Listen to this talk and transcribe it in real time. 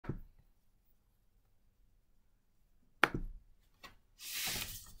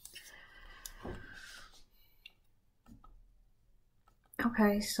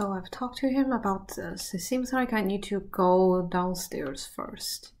Okay, so I've talked to him about this. It seems like I need to go downstairs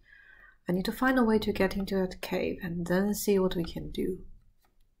first. I need to find a way to get into that cave and then see what we can do.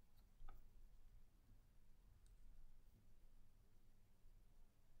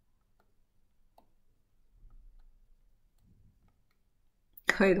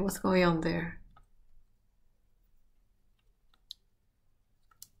 Wait, what's going on there?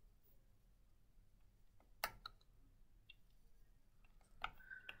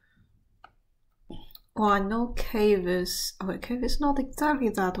 Well, I know cave is... Okay, cave is not exactly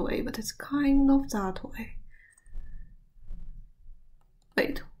that way, but it's kind of that way.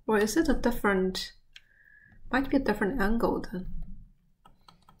 Wait, or is it a different... Might be a different angle then.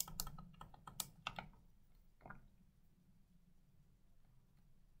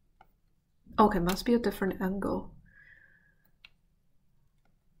 Okay, must be a different angle.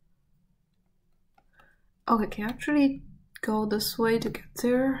 Okay, can I actually go this way to get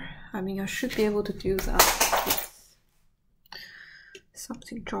there? I mean, I should be able to do that.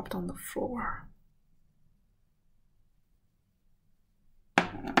 Something dropped on the floor.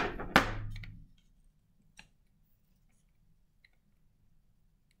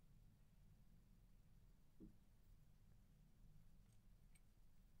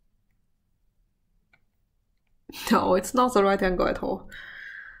 No, it's not the right angle at all.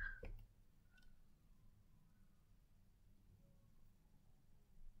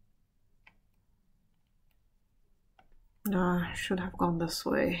 I should have gone this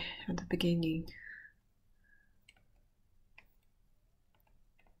way at the beginning.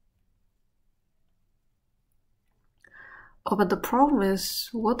 Oh, but the problem is,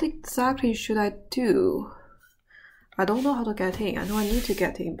 what exactly should I do? I don't know how to get in. I know I need to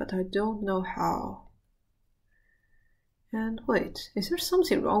get in, but I don't know how. And wait, is there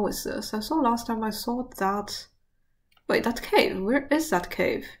something wrong with this? I saw last time I saw that... Wait, that cave? Where is that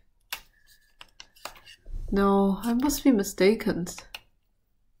cave? No, I must be mistaken.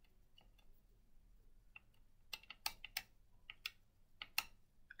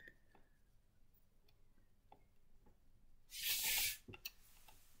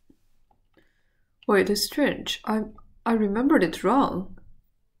 Wait, it's strange. I remembered it wrong.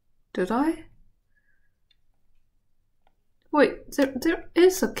 Did I? Wait, there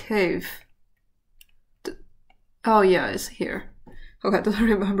is a cave. Oh yeah, it's here. Okay, I didn't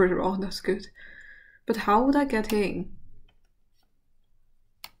remember it wrong, that's good. But how would I get in?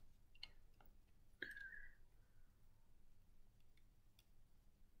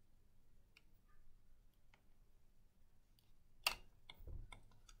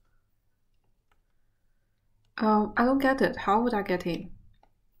 I don't get it. How would I get in?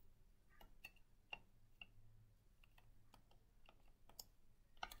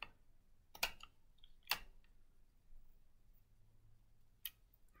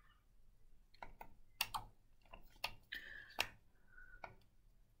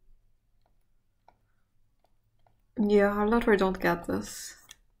 Yeah, I literally don't get this.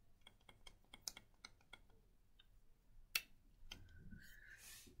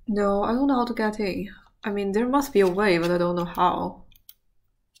 No, I don't know how to get in. I mean, there must be a way, but I don't know how.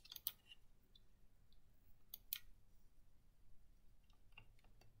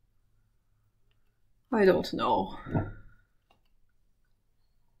 I don't know.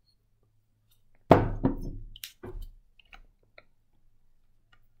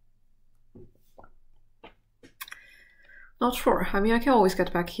 Not sure. I mean, I can always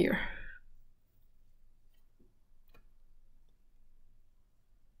get back here.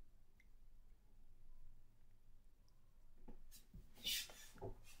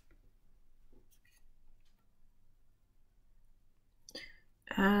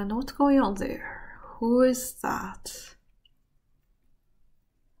 And what's going on there? Who is that?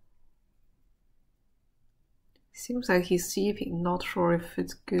 Seems like he's sleeping. Not sure if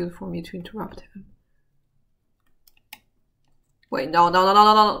it's good for me to interrupt him. Wait,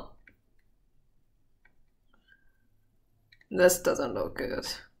 no. This doesn't look good.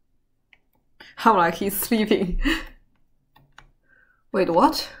 I'm like, he's sleeping. Wait,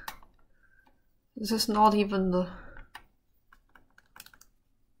 what? This is not even the...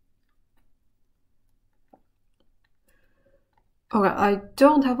 Okay, I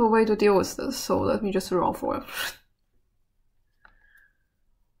don't have a way to deal with this, so let me just run for it.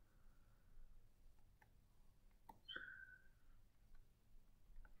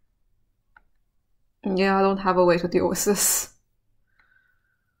 Yeah, I don't have a way to deal with this.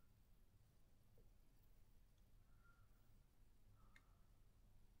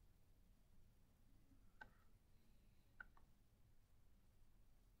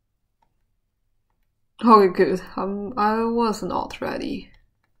 Okay, good. I was not ready.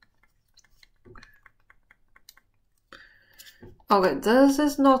 Okay, this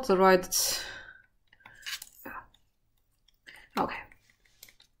is not the right... Okay.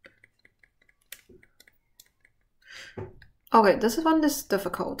 Okay, this one is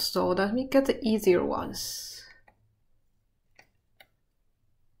difficult, so let me get the easier ones.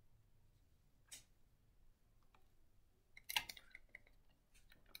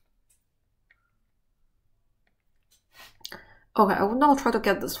 Okay, I will now try to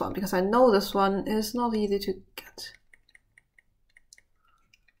get this one, because I know this one is not easy to get.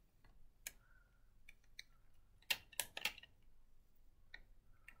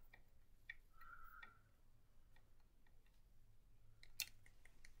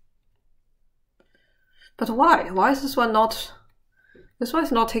 But why? Why is this one not... This one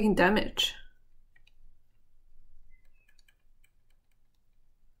is not taking damage.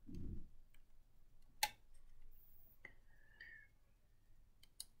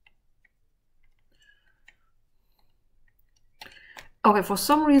 Okay, for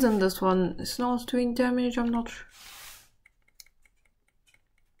some reason this one is not doing damage, I'm not sure.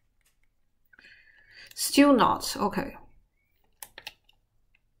 Still not, okay.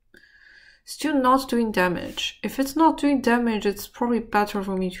 Still not doing damage. If it's not doing damage, it's probably better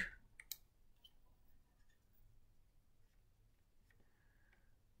for me to...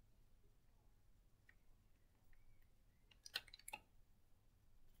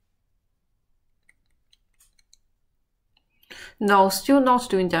 No, still not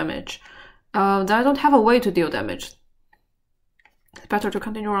doing damage. I don't have a way to deal damage. It's better to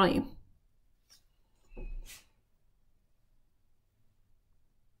continue running.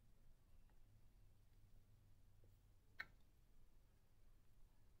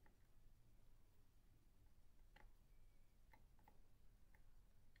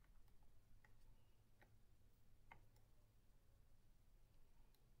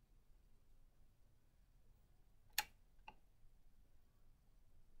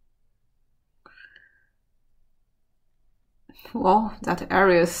 Well, that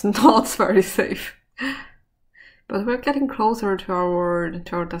area is not very safe. But we're getting closer to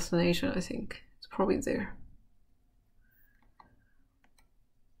our destination, I think. It's probably there.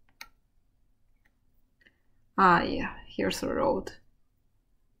 Ah, yeah, here's the road.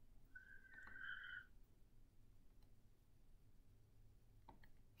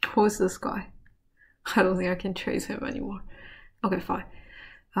 Who is this guy? I don't think I can chase him anymore. Okay, fine.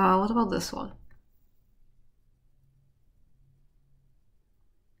 What about this one?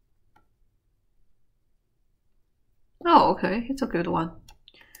 Oh, okay, it's a good one.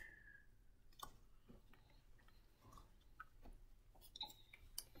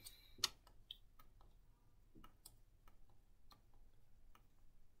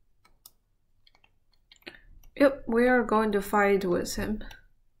 Yep, we are going to fight with him.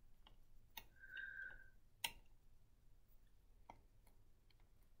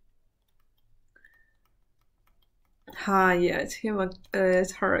 Ah, yeah, it's him.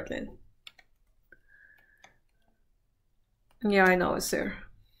 It's her again. Yeah, I know it's there.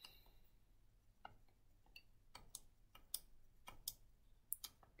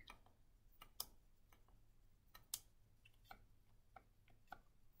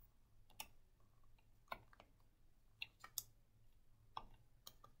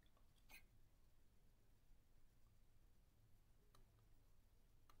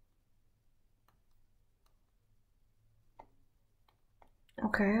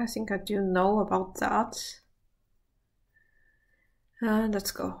 Okay, I think I do know about that.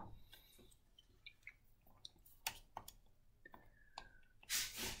 Let's go.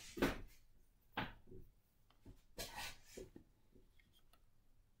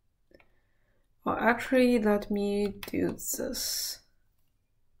 Well, actually, let me do this.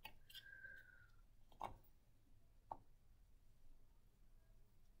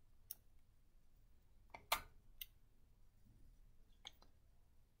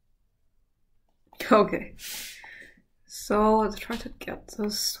 Okay, so let's try to get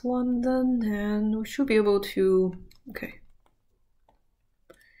this one then, and we should be able to... Okay.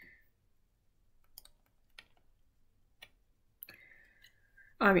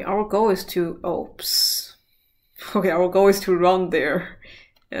 I mean, our goal is to... Oops. Okay, our goal is to run there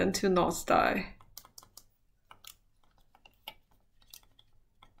and to not die.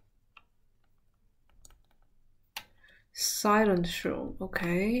 Silent shroom,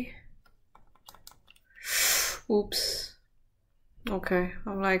 okay. Oops. Okay,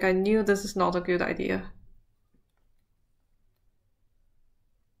 I'm like, I knew this is not a good idea.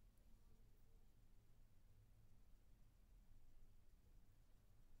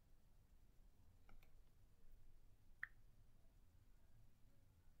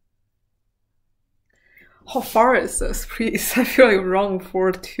 How far is this, please? I feel like wrong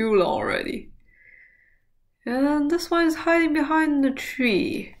for too long already. And this one is hiding behind the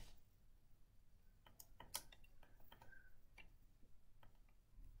tree.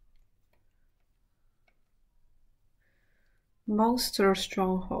 Monster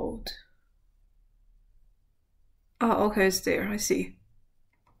stronghold. Oh, okay, it's there. I see.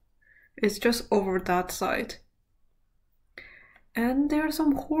 It's just over that side. And there are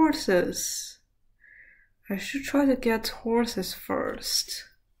some horses. I should try to get horses first.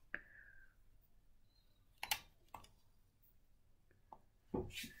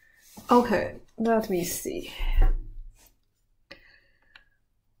 Okay, let me see.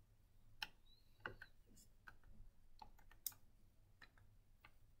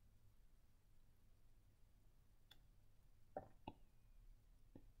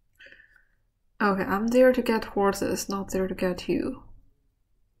 Okay, I'm there to get horses, not there to get you.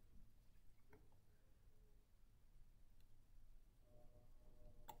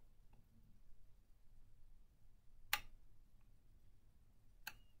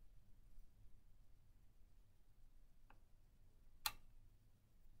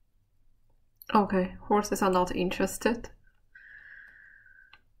 Okay, horses are not interested.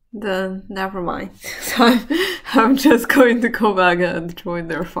 Then never mind. I'm just going to go back and join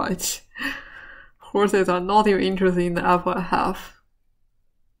their fight. Horses are not even interested in the apple I have.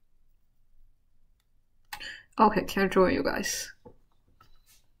 Okay, can I join you guys?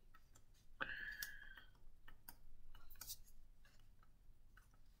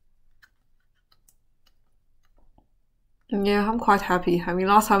 Yeah, I'm quite happy. I mean,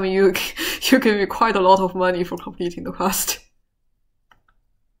 last time you gave me quite a lot of money for completing the quest.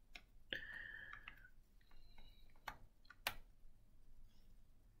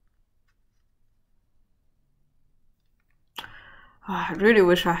 I really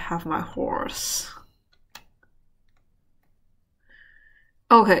wish I have my horse.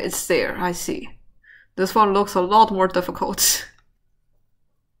 Okay, it's there, I see. This one looks a lot more difficult.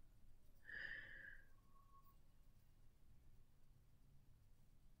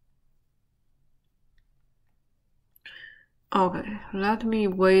 Okay, let me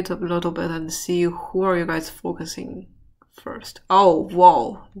wait a little bit and see who are you guys focusing first. Oh,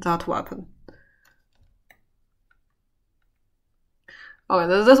 whoa, that weapon. Okay,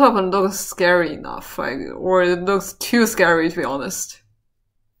 this weapon looks scary enough, or it looks too scary to be honest.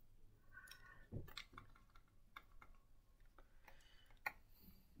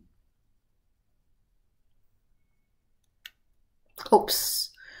 Oops.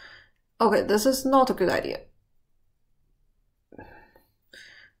 Okay, this is not a good idea.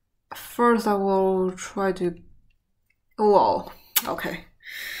 First, I will try to... Whoa, okay.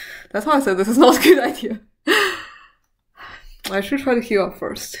 That's why I said this is not a good idea. I should try to heal up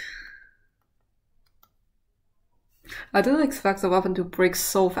first. I didn't expect the weapon to break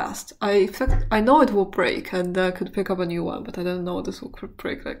so fast. I know it will break and I could pick up a new one, but I didn't know this would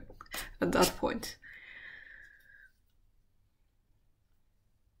break like at that point.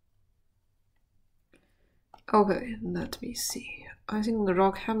 Okay, let me see. I think the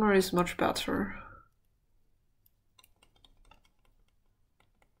rock hammer is much better.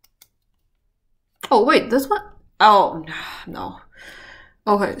 Oh wait, this one? Oh, no.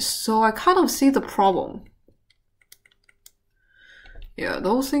 Okay, so I kind of see the problem. Yeah,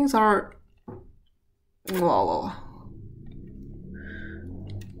 those things are... Well.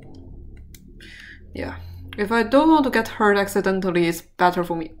 Yeah. If I don't want to get hurt accidentally, it's better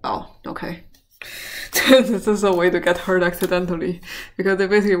for me. Oh, okay. This is a way to get hurt accidentally, because they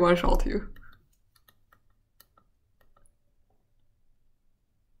basically one-shot you.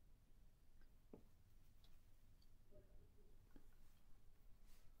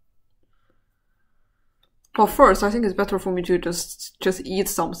 Well, first, I think it's better for me to just eat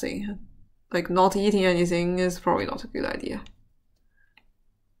something. Like, not eating anything is probably not a good idea.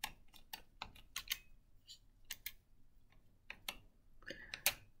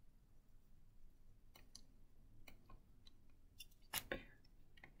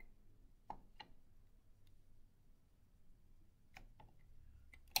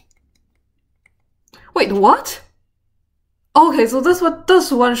 Wait, what? Okay, so this one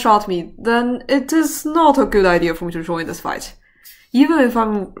does one-shot me. Then it is not a good idea for me to join this fight. Even if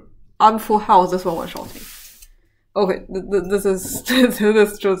I'm full health, this one one-shot me. Okay, this is this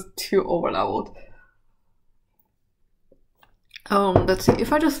is just too overleveled. Let's see.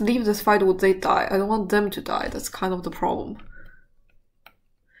 If I just leave this fight, would they die? I don't want them to die. That's kind of the problem.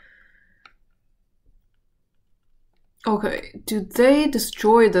 Okay, do they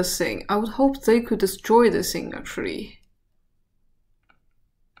destroy this thing? I would hope they could destroy this thing, actually.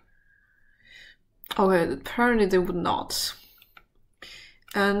 Okay, apparently they would not.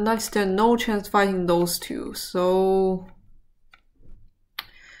 And I stand no chance fighting those two, so...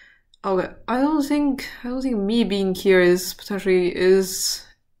 Okay, I don't think me being here is potentially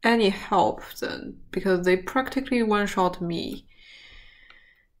any help then, because they practically one-shot me.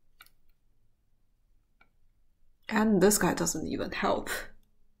 And this guy doesn't even help.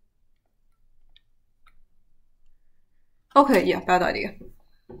 Okay, yeah, bad idea.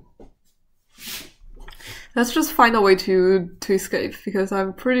 Let's just find a way to escape, because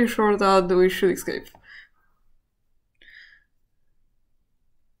I'm pretty sure that we should escape.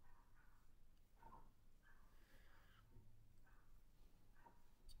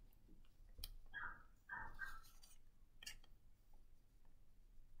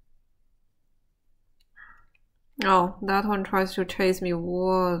 Oh, that one tries to chase me.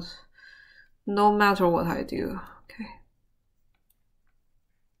 What? No matter what I do. Okay.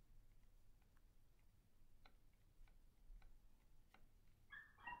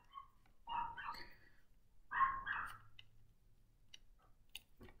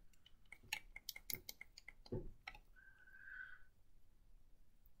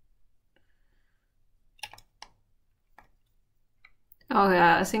 Oh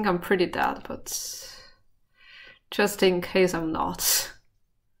yeah, I think I'm pretty dead, but just in case I'm not.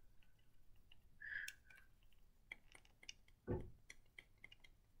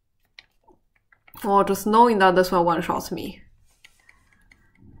 Or just knowing that this one-shots me.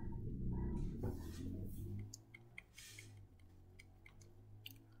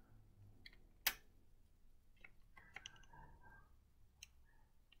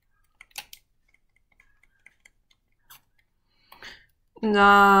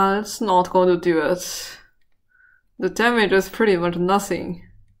 Nah, it's not going to do it. The damage is pretty much nothing.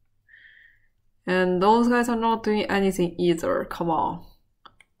 And those guys are not doing anything either, come on.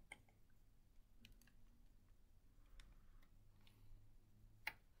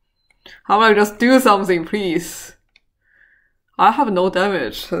 How about I just do something, please? I have no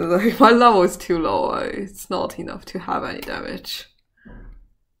damage. Like, my level is too low. It's not enough to have any damage.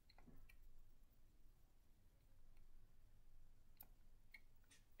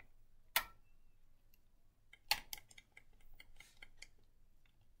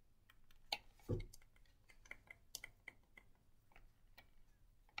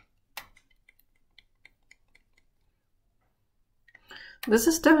 This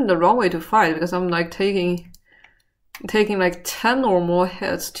is definitely the wrong way to fight, because I'm like taking like 10 or more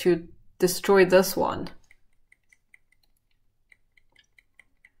hits to destroy this one.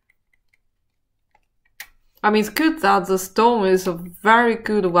 I mean, it's good that the stone is a very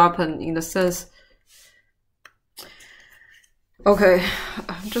good weapon in the sense... Okay,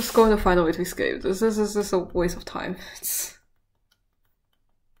 I'm just going to find a way to escape. This is a waste of time.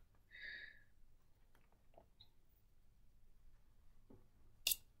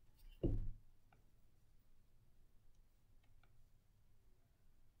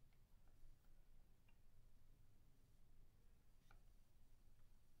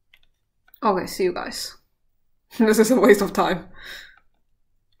 Okay, see you guys. This is a waste of time.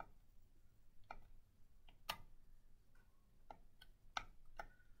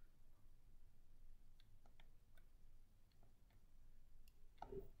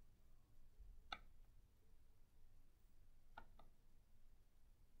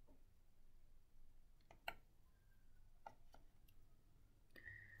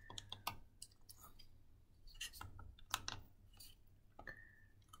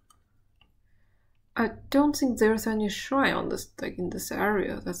 I don't think there's any shrine on this, like in this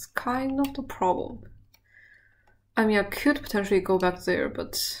area. That's kind of the problem. I mean, I could potentially go back there,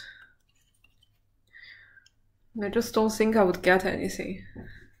 but I just don't think I would get anything.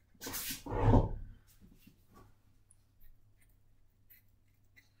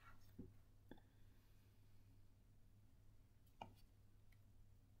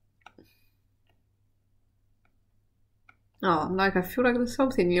 Oh, like I feel like there's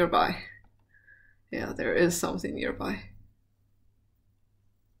something nearby. Yeah, there is something nearby.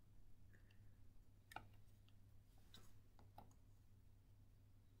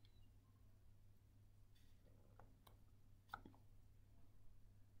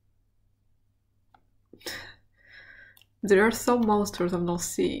 There are some monsters I'm not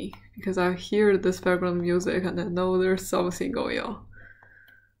seeing, because I hear this background music and I know there's something going on.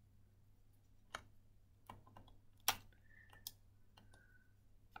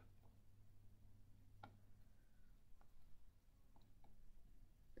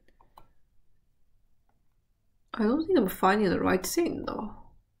 I don't think I'm finding the right thing though.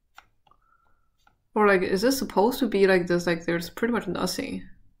 Or like, is this supposed to be like this? Like there's pretty much nothing.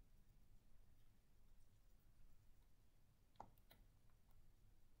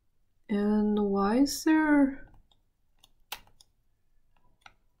 And why is there...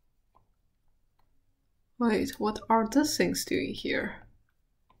 Wait, what are these things doing here?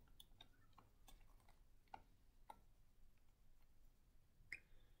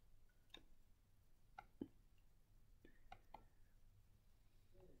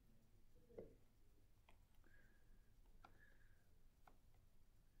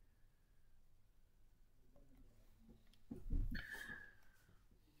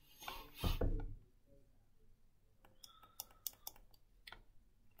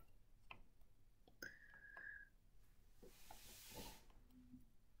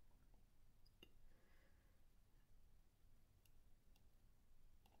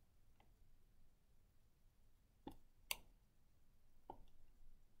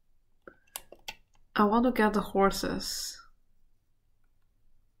 I want to get the horses.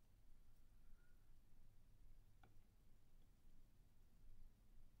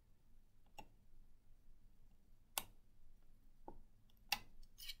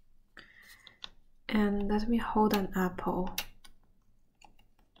 And let me hold an apple.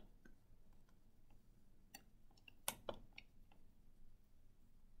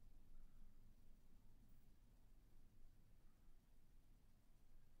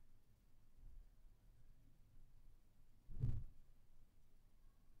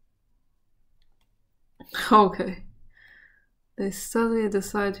 Okay. They suddenly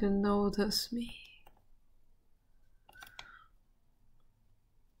decide to notice me.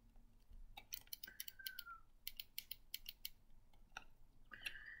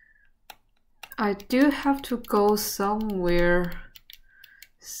 I do have to go somewhere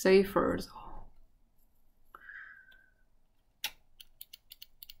safer though.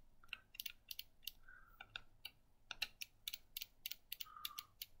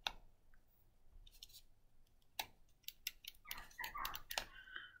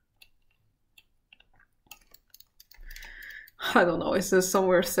 I don't know, is this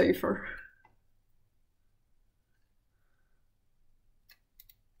somewhere safer?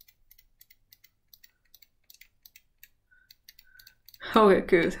 Okay,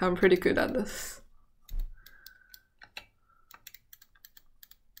 good. I'm pretty good at this.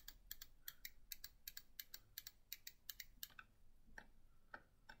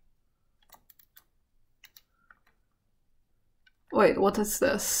 Wait, what is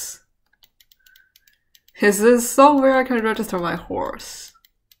this? Is this somewhere I can register my horse?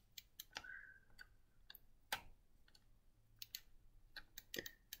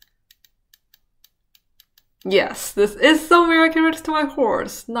 Yes, this is somewhere I can register my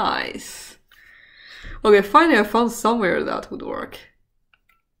horse. Nice. Okay, finally I found somewhere that would work.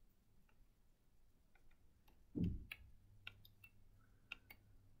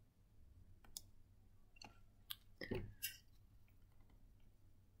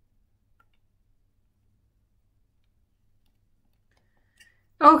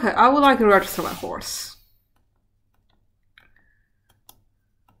 Okay, I would like to register my horse.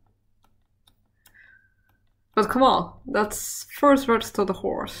 But come on, let's first register the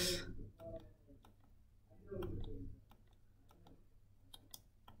horse.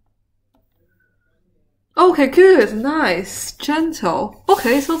 Okay, good, nice, gentle.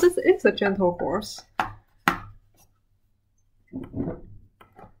 Okay, so this is a gentle horse.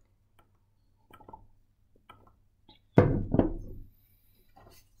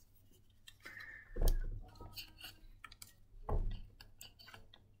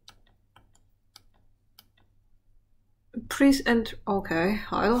 Please enter. Okay,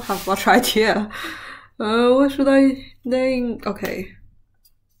 I don't have much idea. What should I name? Okay.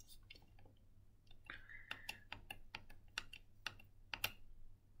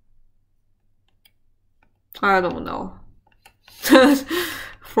 I don't know.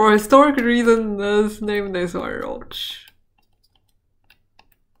 For historic reason, let's name this one Roach.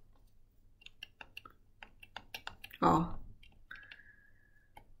 Oh.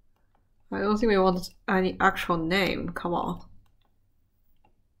 I don't think we want any actual name, come on.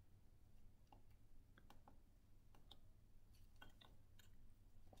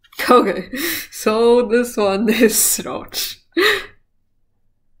 Okay, so this one is Roach.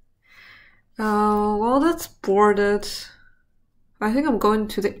 Well, that's boarded. I think I'm going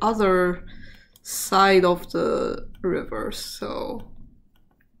to the other side of the river, so...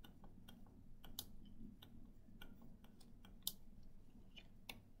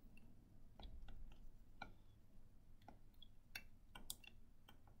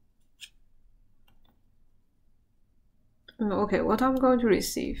 Okay, what I'm going to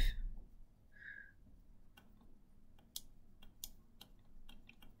receive?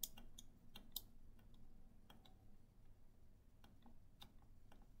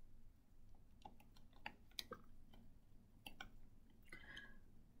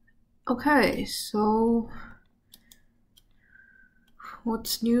 Okay, so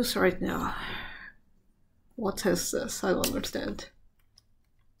what's news right now? What is this? I don't understand.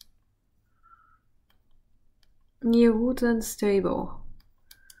 Near Woodland Stable.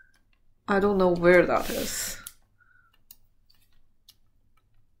 I don't know where that is.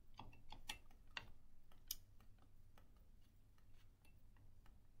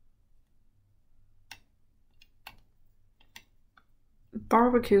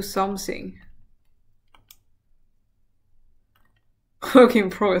 Barbecue something. Work in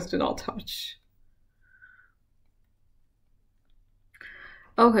progress, do not touch.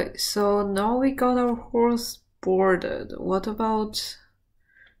 Okay, so now we got our horse boarded. What about...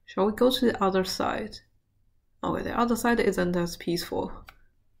 Shall we go to the other side? Okay, the other side isn't as peaceful.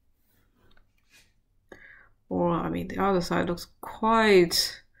 Or, I mean, the other side looks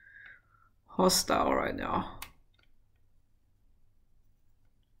quite hostile right now.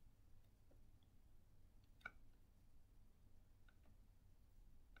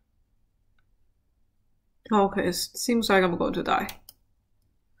 Okay, it seems like I'm going to die.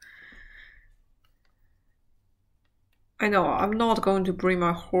 I know, I'm not going to bring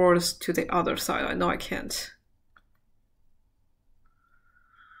my horse to the other side. I know I can't.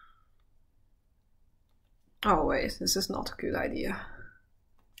 Oh wait, this is not a good idea.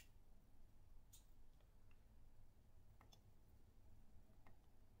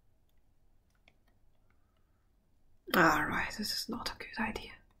 Alright, this is not a good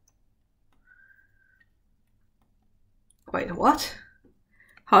idea. Wait, what?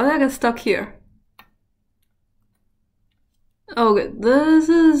 How did I get stuck here? Okay, this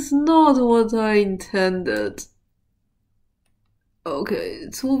is not what I intended. Okay,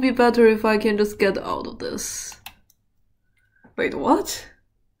 it will be better if I can just get out of this. Wait, what?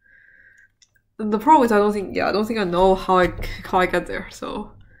 The problem is I don't think I know how I get there,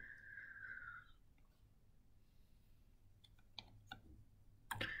 so...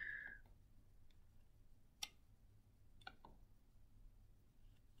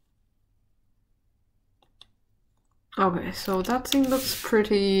 Okay, so that thing looks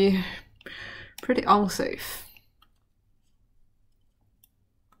pretty unsafe.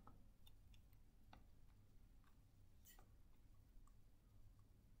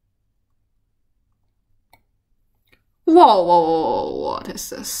 Whoa, what is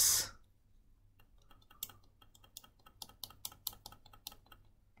this?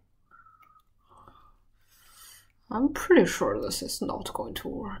 I'm pretty sure this is not going to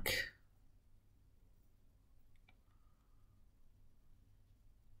work.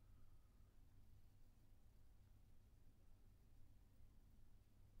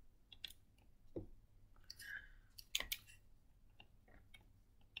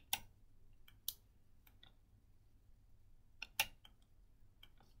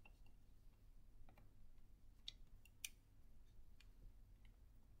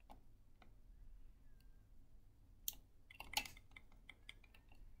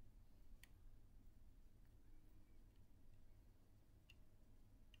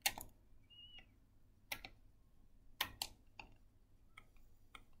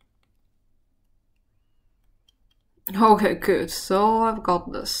 Okay, good. So I've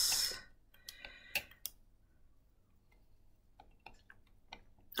got this.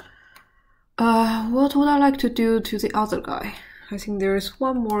 What would I like to do to the other guy? I think there is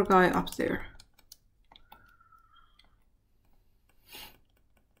one more guy up there.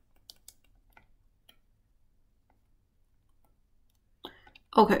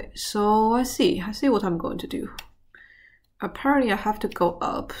 Okay, so I see what I'm going to do. Apparently I have to go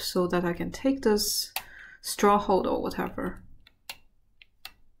up so that I can take this stronghold or whatever.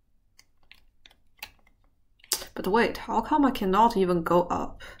 But wait, how come I cannot even go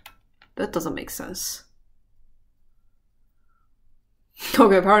up? That doesn't make sense.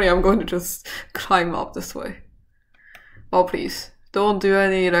 Okay, apparently I'm going to just climb up this way. Oh please, don't do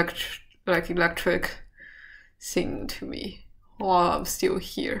any electric thing to me while I'm still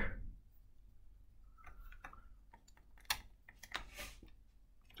here.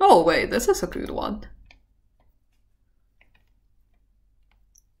 Oh wait, this is a good one.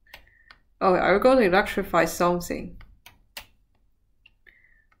 Okay, are we going to electrify something?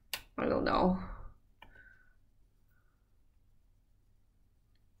 I don't know.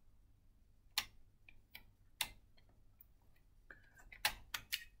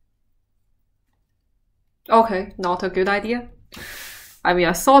 Okay, not a good idea. I mean,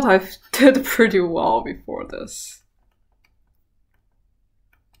 I thought I did pretty well before this.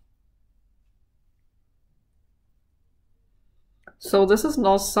 So this is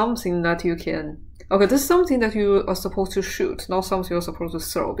not something that you can Okay, this is something that you are supposed to shoot, not something you're supposed to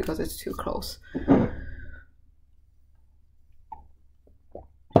throw because it's too close.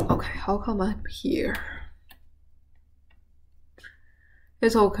 Okay, how come I'm here?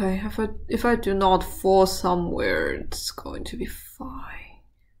 It's okay. If I do not fall somewhere, it's going to be fine.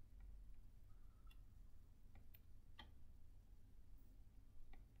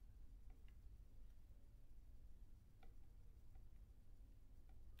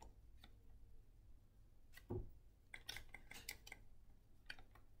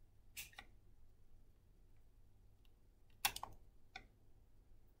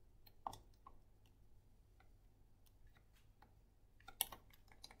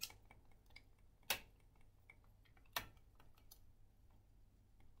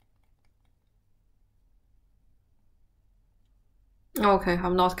 Okay,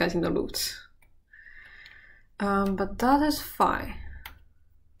 I'm not getting the loot. But that is fine.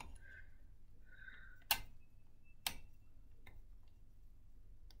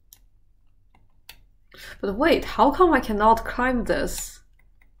 But wait, how come I cannot climb this?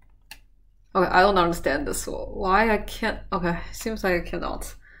 Okay, I don't understand this. Why I can't? Okay, seems like I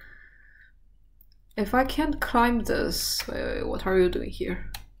cannot. If I can't climb this, wait, what are you doing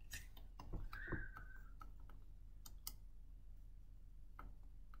here?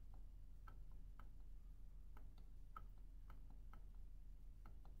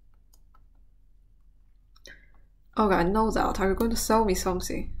 Okay, I know that. Are you going to sell me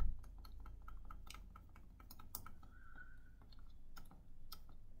something?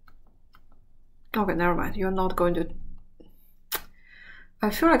 Okay, never mind. You're not going to... I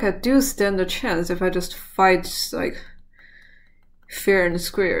feel like I do stand a chance if I just fight, like, fair and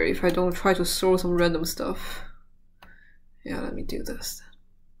square, if I don't try to throw some random stuff. Yeah, let me do this.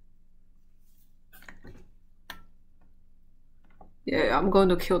 Yeah, I'm going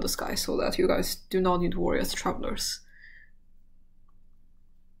to kill this guy so that you guys do not need to worry as travelers.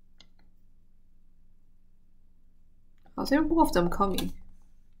 Are there more of them coming?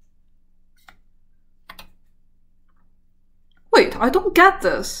 Wait, I don't get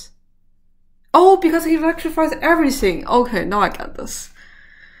this. Oh, because he electrifies everything. Okay, now I get this.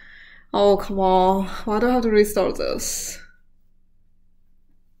 Oh, come on. Why do I have to restart this?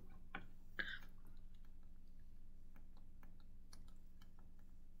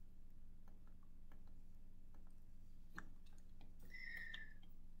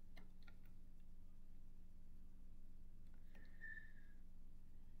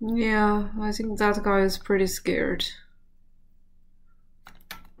 Yeah, I think that guy is pretty scared.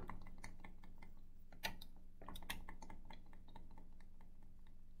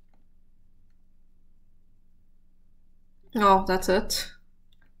 Oh, that's it.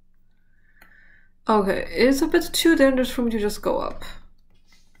 Okay, it's a bit too dangerous for me to just go up.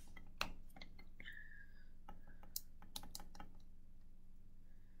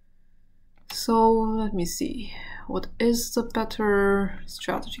 So, let me see. What is the better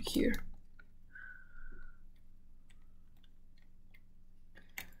strategy here?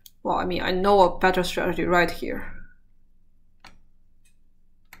 Well, I mean, I know a better strategy right here.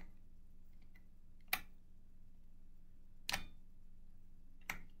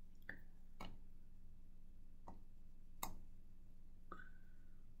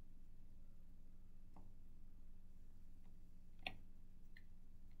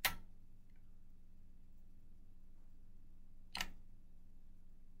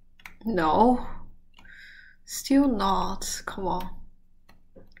 No. Still not. Come on.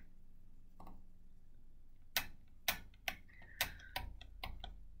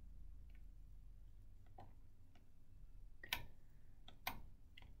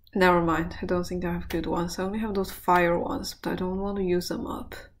 Never mind. I don't think I have good ones. I only have those fire ones, but I don't want to use them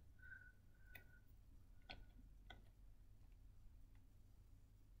up.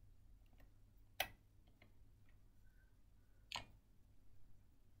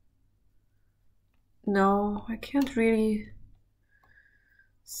 No, I can't really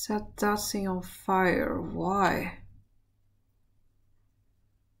set that thing on fire. Why?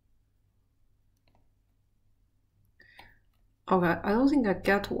 Okay, I don't think I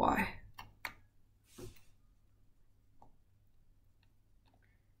get why.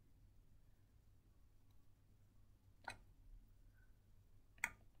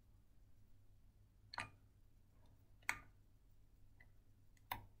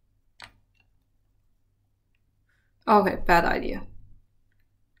 Okay, bad idea.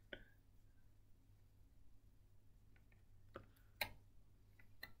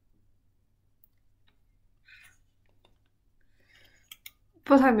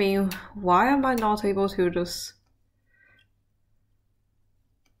 But I mean, why am I not able to just...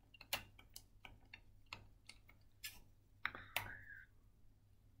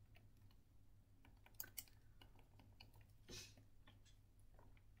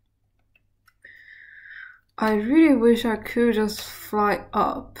 I really wish I could just fly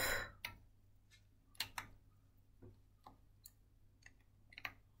up.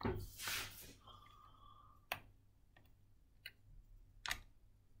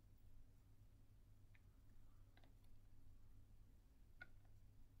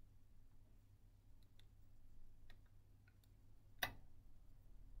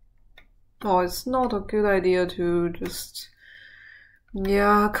 Oh, it's not a good idea to just...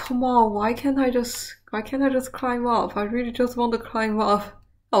 Yeah, come on, why can't I just climb up? I really just want to climb up.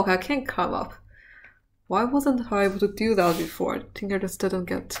 Okay, I can't climb up. Why wasn't I able to do that before? I think I just didn't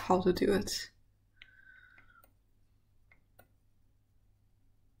get how to do it.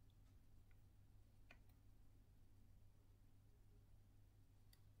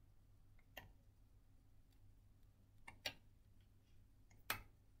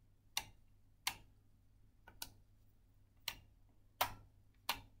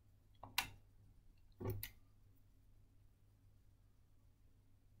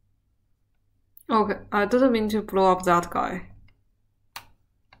 Okay, I didn't mean to blow up that guy.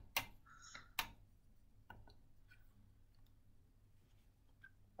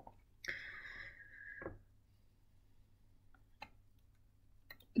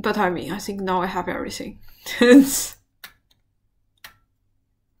 But I mean, I think now I have everything.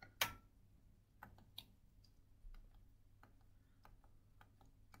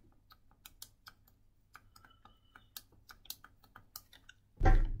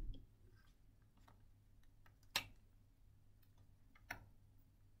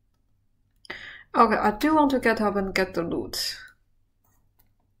 Okay, I do want to get up and get the loot.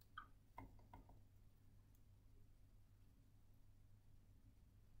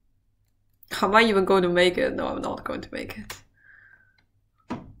 Am I even going to make it? No, I'm not going to make it.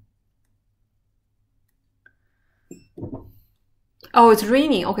 Oh, it's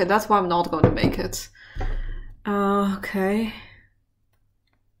raining. Okay, that's why I'm not going to make it. Okay.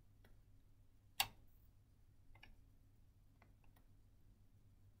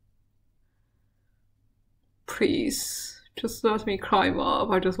 Please, just let me climb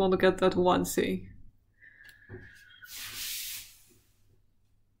up. I just want to get that one thing.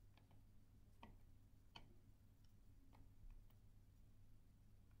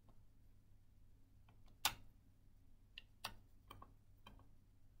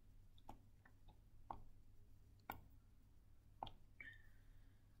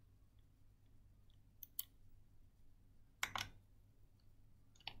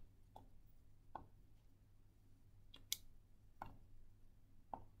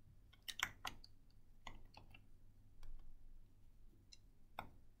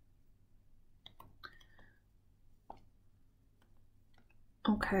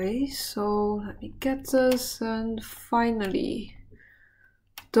 Okay, so let me get this, and finally,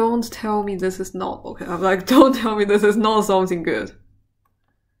 don't tell me this is not, okay, I'm like, don't tell me this is not something good.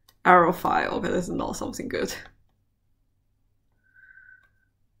 Arrow file, okay, this is not something good.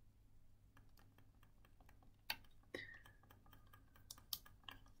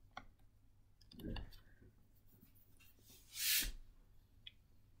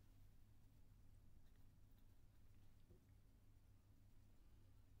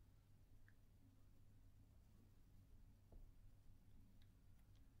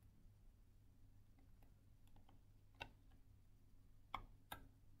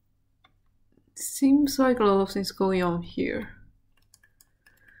 Seems like a lot of things going on here.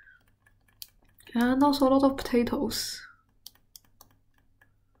 And also a lot of potatoes.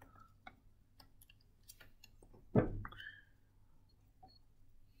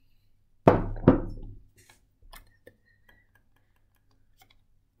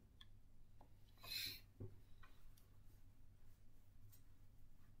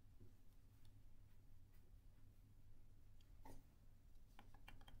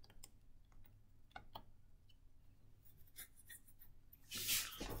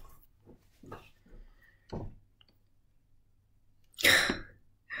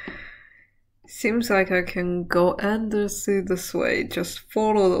 Seems like I can go endlessly this way, just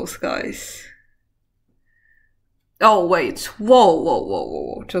follow those guys. Oh wait,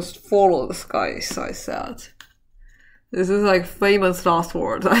 whoa, just follow the skies, I said. This is like famous last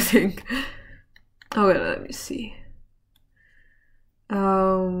word, I think. Okay, let me see.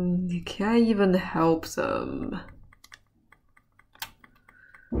 Can I even help them?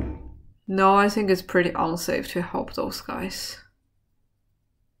 No, I think it's pretty unsafe to help those guys.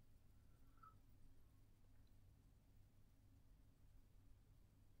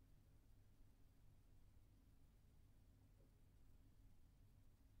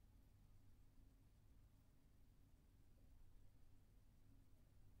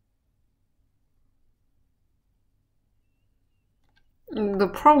 The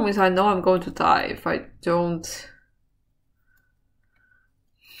problem is I know I'm going to die if I don't.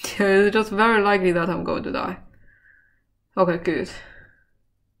 It's just very likely that I'm going to die. Okay, good.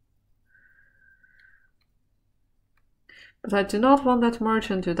 But I do not want that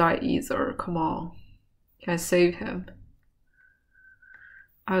merchant to die either. Come on. Can I save him?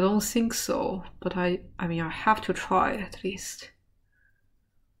 I don't think so, but I mean, I have to try at least.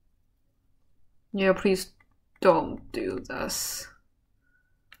 Yeah, please don't do this.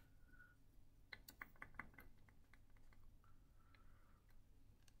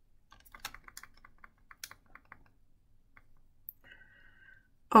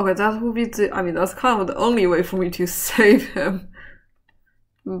 Okay, that would be that's kind of the only way for me to save him.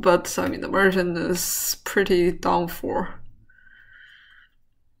 But, I mean, the merchant is pretty down for.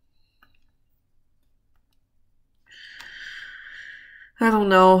 I don't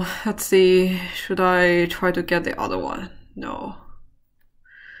know. Let's see. Should I try to get the other one? No.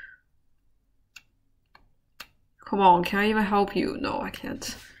 Come on, can I even help you? No, I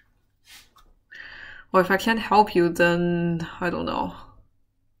can't. Well, if I can't help you, then I don't know.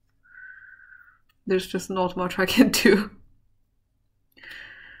 There's just not much I can do.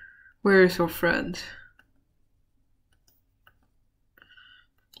 Where is your friend?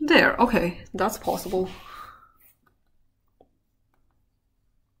 There, okay, that's possible.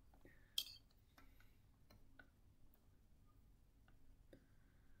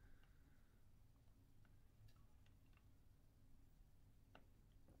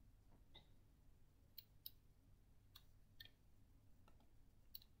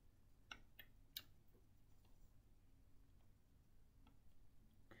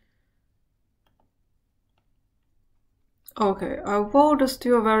 Okay, I will just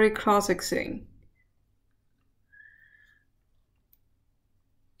do a very classic thing.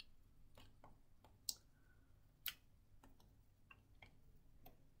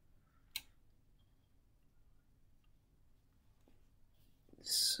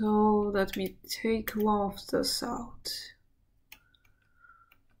 So let me take one of this out.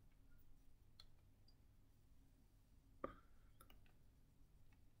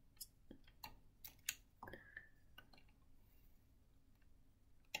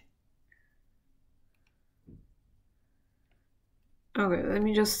 Okay, let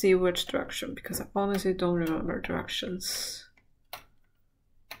me just see which direction, because I honestly don't remember directions.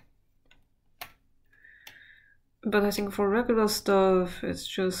 But I think for regular stuff, it's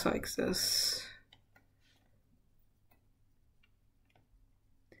just like this.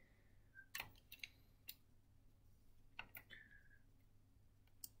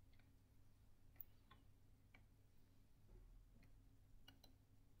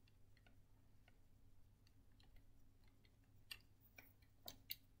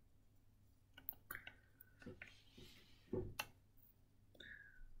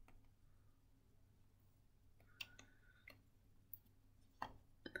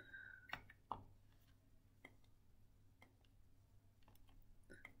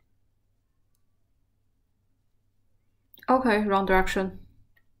 Okay, wrong direction.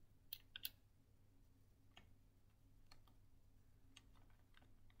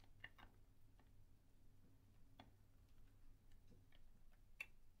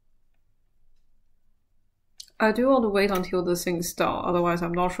 I do want to wait until this thing's done, otherwise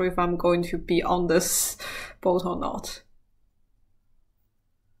I'm not sure if I'm going to be on this boat or not.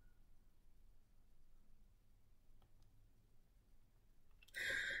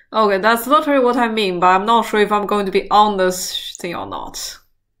 Okay, that's literally what I mean, but I'm not sure if I'm going to be on this thing or not.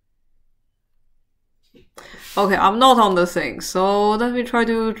 Okay, I'm not on the thing, so let me try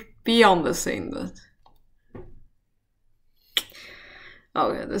to be on the thing then.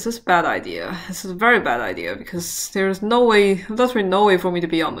 Okay, this is a bad idea. This is a very bad idea because there's no way, literally no way for me to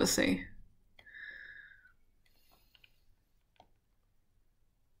be on this thing.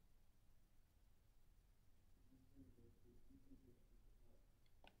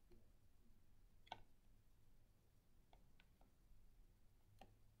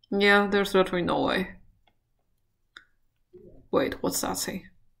 Yeah, there's literally no way. Wait, what's that thing?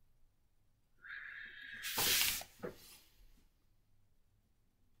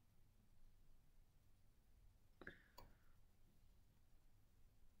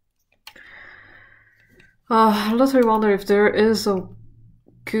 I literally wonder if there is a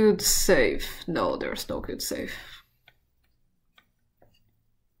good save. No, there's no good save.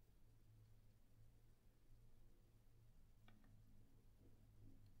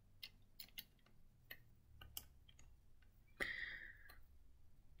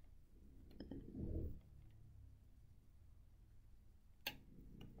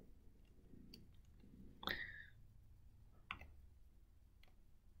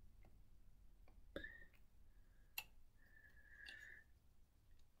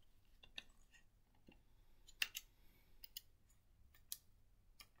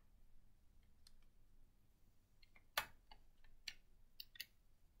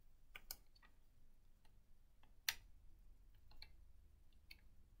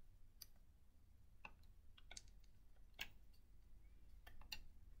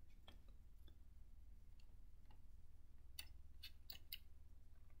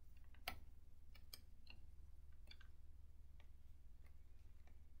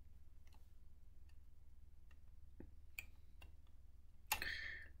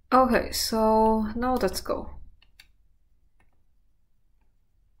 Okay, so now let's go.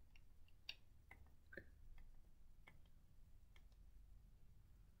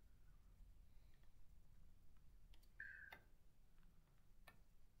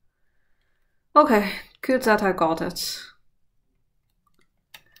 Okay, good that I got it.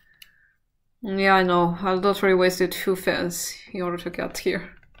 Yeah, I know. I literally wasted 2 fans in order to get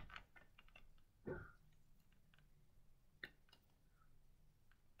here.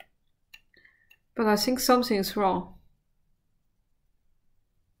 But I think something's wrong.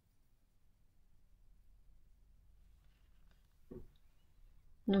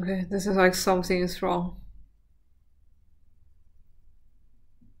 Okay, this is like something is wrong.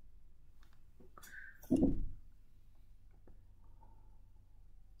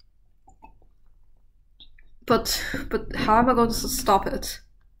 But how am I going to stop it?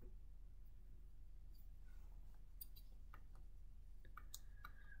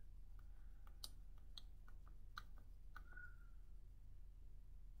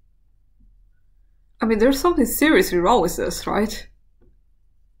 I mean, there's something seriously wrong with this, right?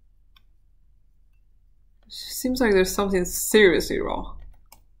 Seems like there's something seriously wrong.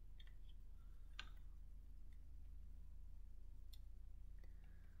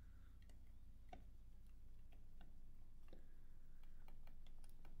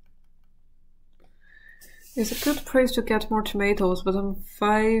 It's a good place to get more tomatoes, but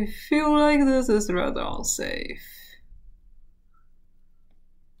I feel like this is rather unsafe.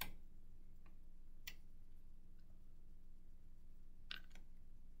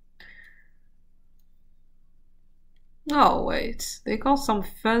 Oh wait, they got some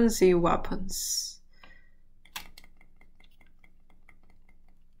fancy weapons.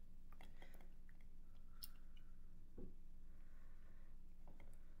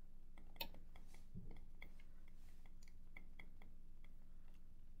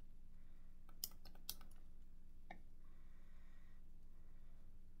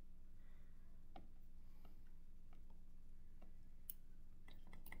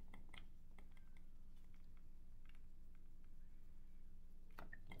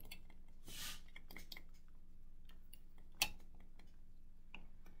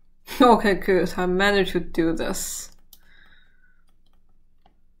 Okay, good. I managed to do this.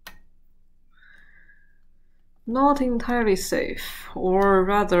 Not entirely safe, or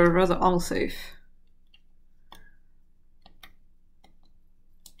rather unsafe.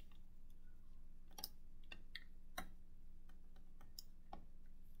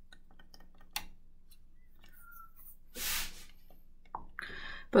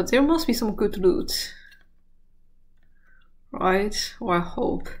 But there must be some good loot. Right? Or I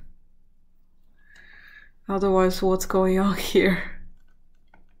hope. Otherwise, what's going on here?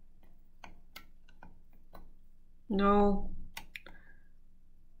 No.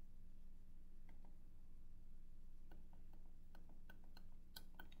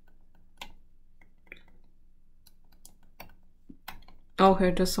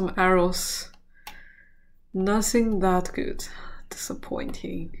 Okay, just some arrows. Nothing that good.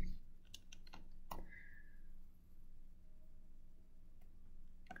 Disappointing.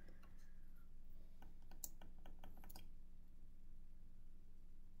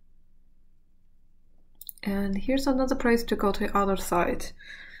 And here's another place to go to the other side.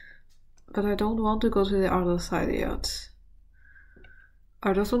 But I don't want to go to the other side yet.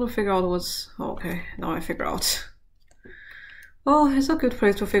 I just want to figure out what's... Okay, now I figure out. Well, it's a good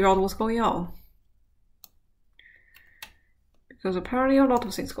place to figure out what's going on. Because apparently a lot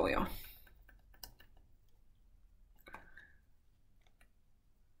of things going on.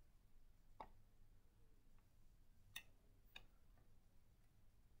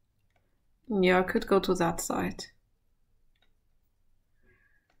 Yeah, I could go to that side.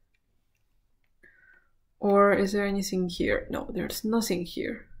 Or is there anything here? No, there's nothing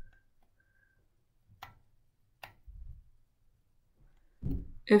here.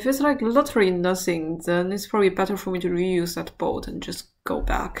 If it's like literally nothing, then it's probably better for me to reuse that boat and just go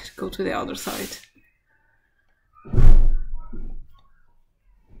back, go to the other side.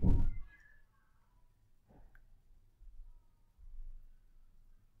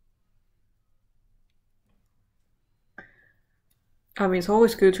 I mean, it's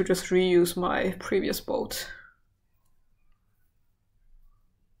always good to just reuse my previous boat.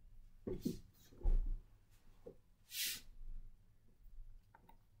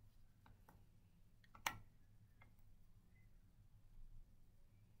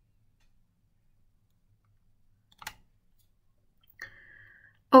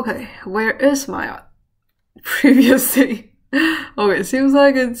 Okay, where is my previous thing? Okay, seems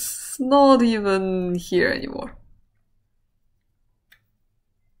like it's not even here anymore.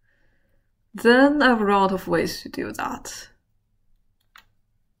 then I've run out of ways to do that.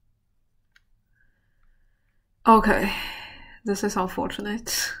 Okay, this is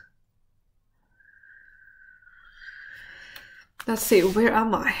unfortunate. Let's see, where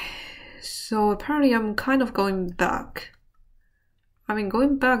am I? So apparently I'm kind of going back. I mean,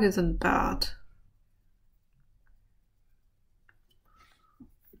 going back isn't bad.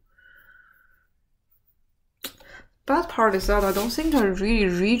 Bad part is that I don't think I really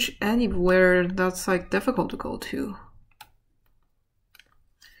reach anywhere that's like difficult to go to.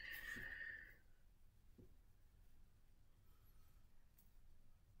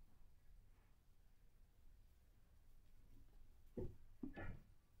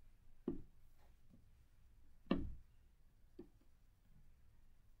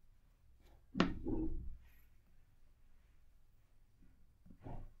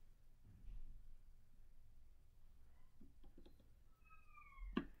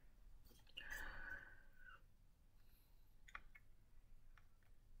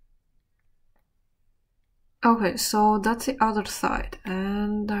 Okay, so that's the other side,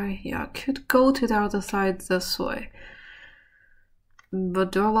 and yeah, I could go to the other side this way.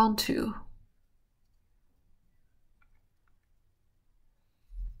 But do I want to?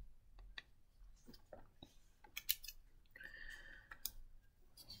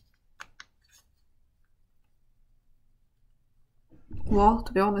 Well,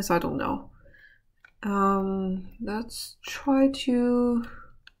 to be honest, I don't know. Let's try to...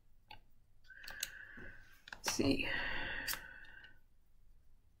 Let's see.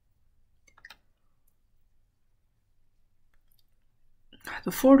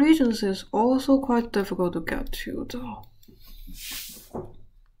 The 4 regions is also quite difficult to get to, though.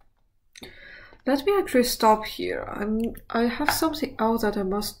 Let me actually stop here. I have something else that I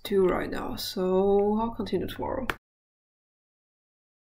must do right now, so I'll continue tomorrow.